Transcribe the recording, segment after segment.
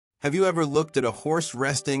Have you ever looked at a horse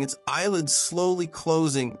resting, its eyelids slowly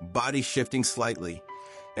closing, body shifting slightly,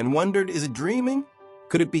 and wondered, is it dreaming?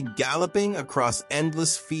 Could it be galloping across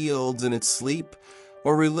endless fields in its sleep,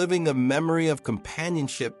 or reliving a memory of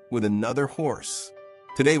companionship with another horse?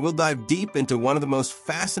 Today, we'll dive deep into one of the most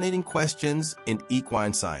fascinating questions in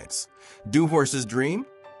equine science. Do horses dream?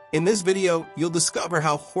 In this video, you'll discover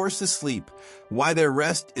how horses sleep, why their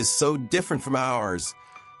rest is so different from ours,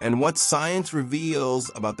 and what science reveals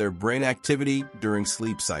about their brain activity during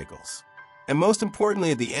sleep cycles. And most importantly,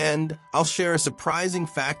 at the end, I'll share a surprising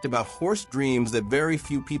fact about horse dreams that very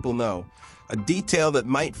few people know, a detail that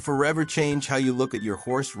might forever change how you look at your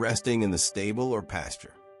horse resting in the stable or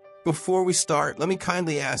pasture. Before we start, let me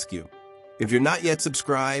kindly ask you, if you're not yet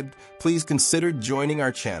subscribed, please consider joining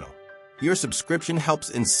our channel. Your subscription helps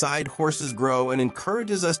Inside Horses grow and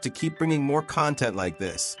encourages us to keep bringing more content like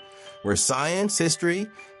this, where science, history,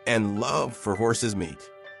 and love for horses meet.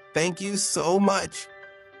 Thank you so much.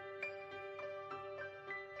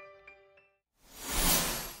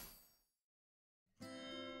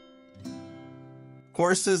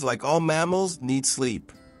 Horses, like all mammals, need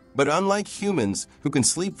sleep. But unlike humans, who can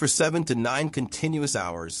sleep for 7 to 9 continuous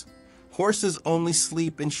hours, horses only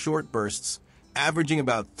sleep in short bursts, averaging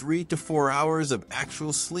about 3 to 4 hours of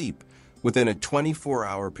actual sleep within a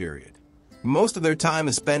 24-hour period. Most of their time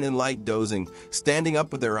is spent in light dozing, standing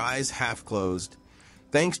up with their eyes half closed,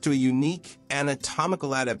 thanks to a unique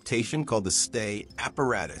anatomical adaptation called the stay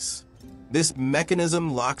apparatus. This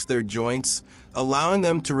mechanism locks their joints, allowing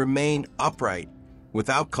them to remain upright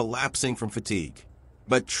without collapsing from fatigue.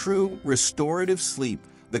 But true restorative sleep,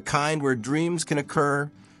 the kind where dreams can occur,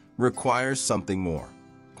 requires something more.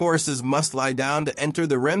 Horses must lie down to enter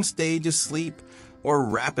the REM stage of sleep, or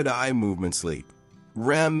rapid eye movement sleep.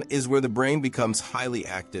 REM is where the brain becomes highly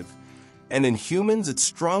active, and in humans it's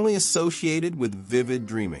strongly associated with vivid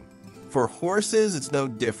dreaming. For horses, it's no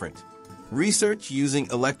different. Research using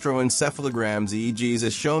electroencephalograms, EEGs,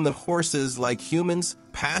 has shown that horses, like humans,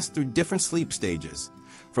 pass through different sleep stages,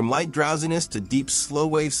 from light drowsiness to deep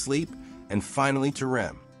slow-wave sleep, and finally to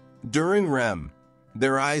REM. During REM,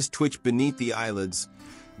 their eyes twitch beneath the eyelids,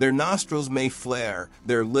 their nostrils may flare,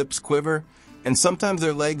 their lips quiver, and sometimes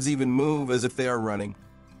their legs even move as if they are running.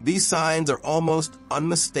 These signs are almost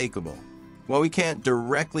unmistakable. While we can't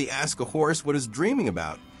directly ask a horse what it's dreaming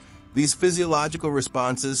about, these physiological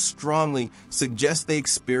responses strongly suggest they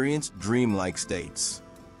experience dreamlike states.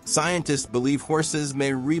 Scientists believe horses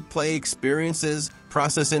may replay experiences,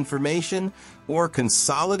 process information, or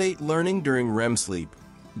consolidate learning during REM sleep,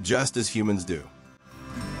 just as humans do.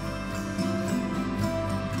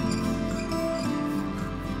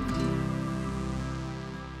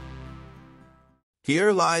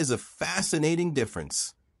 Here lies a fascinating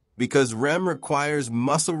difference. Because REM requires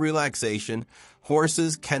muscle relaxation,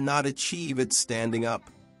 horses cannot achieve it standing up.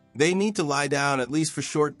 They need to lie down, at least for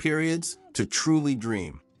short periods, to truly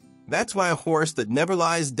dream. That's why a horse that never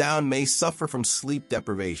lies down may suffer from sleep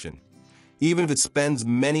deprivation, even if it spends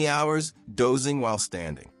many hours dozing while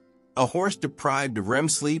standing. A horse deprived of REM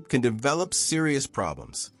sleep can develop serious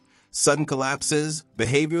problems, sudden collapses,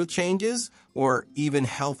 behavioral changes, or even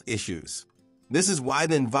health issues. This is why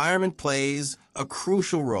the environment plays a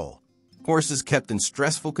crucial role. Horses kept in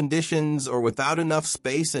stressful conditions or without enough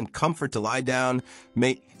space and comfort to lie down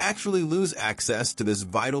may actually lose access to this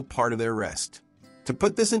vital part of their rest. To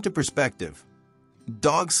put this into perspective,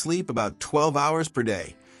 dogs sleep about 12 hours per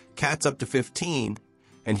day, cats up to 15,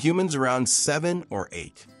 and humans around 7 or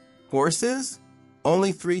 8. Horses?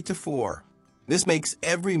 Only 3 to 4. This makes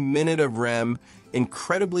every minute of REM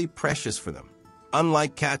incredibly precious for them.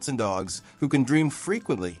 Unlike cats and dogs, who can dream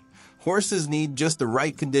frequently, horses need just the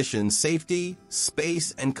right conditions, safety,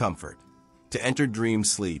 space, and comfort to enter dream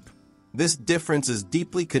sleep. This difference is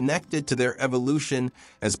deeply connected to their evolution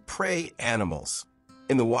as prey animals.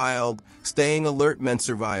 In the wild, staying alert meant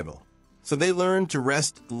survival. So they learned to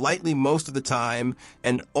rest lightly most of the time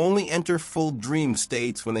and only enter full dream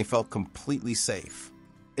states when they felt completely safe.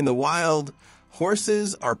 In the wild,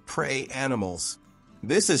 horses are prey animals.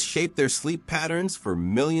 This has shaped their sleep patterns for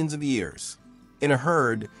millions of years. In a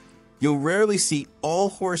herd, you'll rarely see all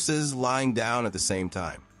horses lying down at the same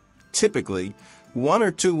time. Typically, 1 or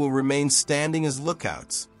 2 will remain standing as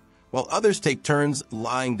lookouts, while others take turns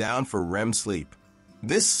lying down for REM sleep.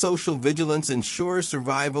 This social vigilance ensures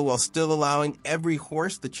survival while still allowing every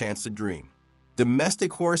horse the chance to dream.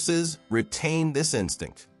 Domestic horses retain this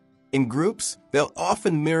instinct. In groups, they'll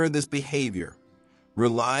often mirror this behavior,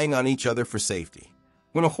 relying on each other for safety.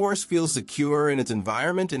 When a horse feels secure in its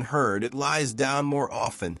environment and herd, it lies down more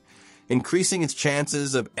often, increasing its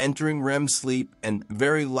chances of entering REM sleep and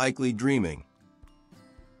very likely dreaming.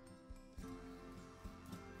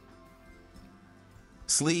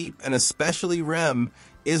 Sleep, and especially REM,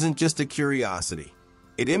 isn't just a curiosity.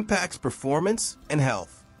 It impacts performance and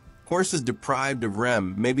health. Horses deprived of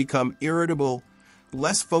REM may become irritable,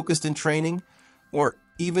 less focused in training, or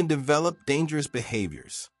even develop dangerous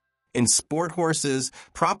behaviors. In sport horses,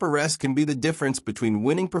 proper rest can be the difference between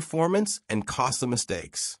winning performance and costly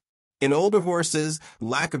mistakes. In older horses,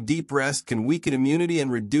 lack of deep rest can weaken immunity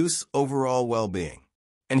and reduce overall well-being.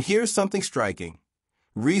 And here's something striking.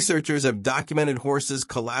 Researchers have documented horses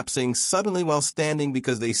collapsing suddenly while standing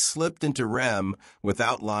because they slipped into REM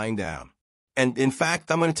without lying down. And in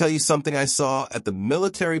fact, I'm going to tell you something I saw at the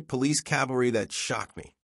military police cavalry that shocked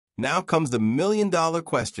me. Now comes the million-dollar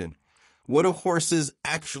question. What do horses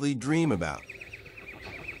actually dream about?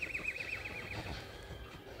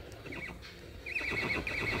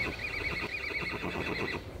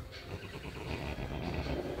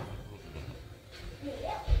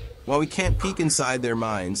 While we can't peek inside their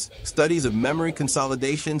minds, studies of memory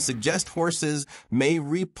consolidation suggest horses may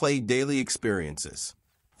replay daily experiences.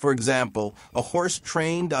 For example, a horse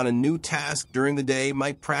trained on a new task during the day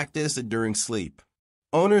might practice it during sleep.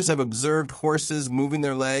 Owners have observed horses moving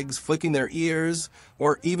their legs, flicking their ears,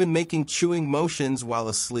 or even making chewing motions while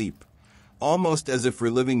asleep, almost as if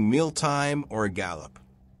reliving mealtime or a gallop.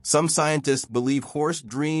 Some scientists believe horse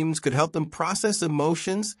dreams could help them process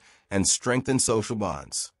emotions and strengthen social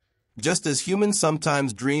bonds. Just as humans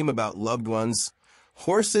sometimes dream about loved ones,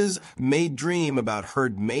 horses may dream about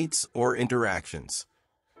herd mates or interactions.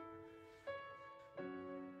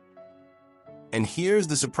 And here's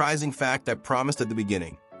the surprising fact I promised at the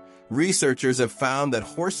beginning. Researchers have found that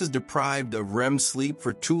horses deprived of REM sleep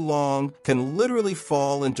for too long can literally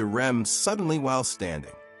fall into REM suddenly while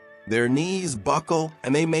standing. Their knees buckle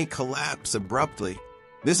and they may collapse abruptly.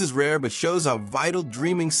 This is rare but shows how vital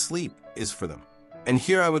dreaming sleep is for them. And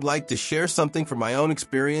here I would like to share something from my own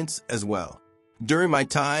experience as well. During my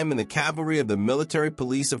time in the cavalry of the military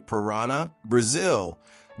police of Parana, Brazil,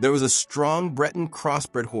 there was a strong Breton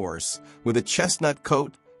crossbred horse with a chestnut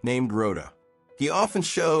coat named Rhoda. He often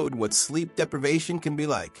showed what sleep deprivation can be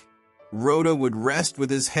like. Rhoda would rest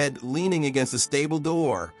with his head leaning against the stable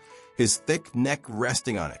door, his thick neck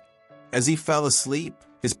resting on it. As he fell asleep,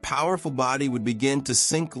 his powerful body would begin to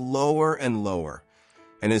sink lower and lower,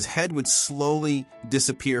 and his head would slowly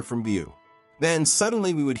disappear from view. Then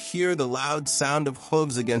suddenly we would hear the loud sound of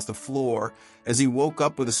hooves against the floor as he woke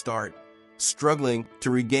up with a start, struggling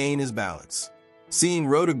to regain his balance. Seeing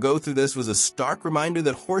Rhoda go through this was a stark reminder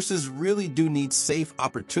that horses really do need safe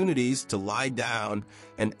opportunities to lie down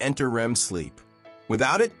and enter REM sleep.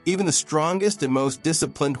 Without it, even the strongest and most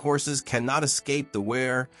disciplined horses cannot escape the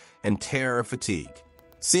wear and tear of fatigue.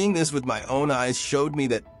 Seeing this with my own eyes showed me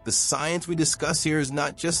that the science we discuss here is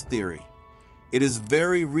not just theory. It is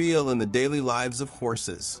very real in the daily lives of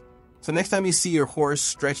horses. So next time you see your horse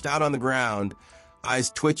stretched out on the ground,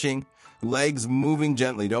 eyes twitching, legs moving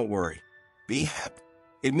gently, don't worry. Be happy.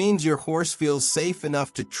 It means your horse feels safe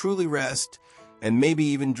enough to truly rest and maybe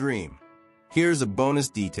even dream. Here's a bonus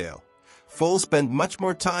detail. Foals spend much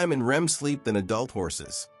more time in REM sleep than adult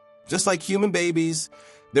horses. Just like human babies,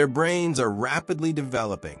 their brains are rapidly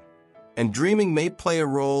developing, and dreaming may play a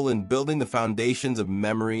role in building the foundations of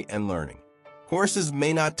memory and learning. Horses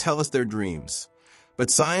may not tell us their dreams, but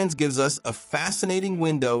science gives us a fascinating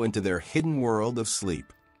window into their hidden world of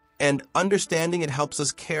sleep. And understanding it helps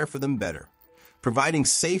us care for them better, providing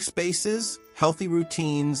safe spaces, healthy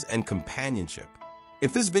routines, and companionship.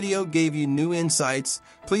 If this video gave you new insights,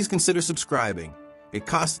 please consider subscribing. It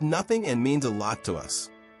costs nothing and means a lot to us.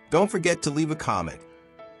 Don't forget to leave a comment.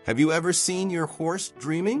 Have you ever seen your horse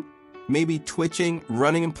dreaming? Maybe twitching,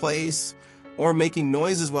 running in place, or making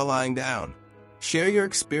noises while lying down? Share your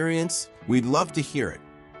experience. We'd love to hear it.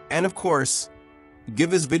 And of course, give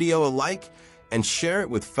this video a like and share it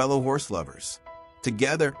with fellow horse lovers.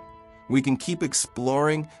 Together, we can keep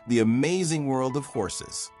exploring the amazing world of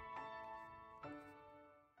horses.